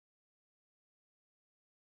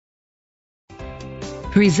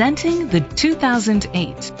Presenting the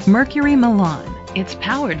 2008 Mercury Milan. It's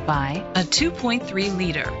powered by a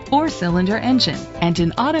 2.3-liter 4-cylinder engine and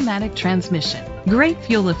an automatic transmission. Great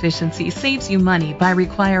fuel efficiency saves you money by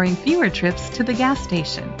requiring fewer trips to the gas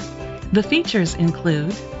station. The features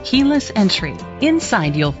include keyless entry.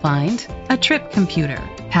 Inside you'll find a trip computer,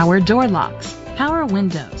 power door locks, power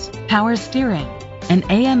windows, power steering, an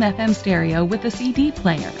AM/FM stereo with a CD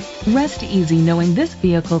player. Rest easy knowing this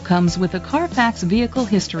vehicle comes with a Carfax Vehicle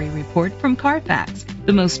History Report from Carfax,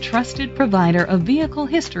 the most trusted provider of vehicle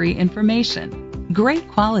history information. Great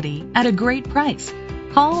quality at a great price.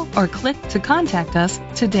 Call or click to contact us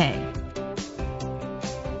today.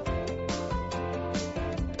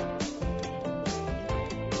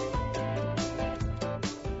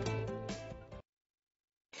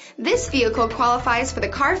 This vehicle qualifies for the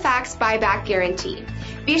Carfax buyback guarantee.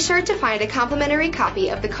 Be sure to find a complimentary copy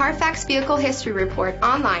of the Carfax Vehicle History Report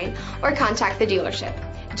online or contact the dealership.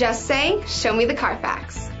 Just say, "Show me the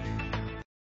Carfax."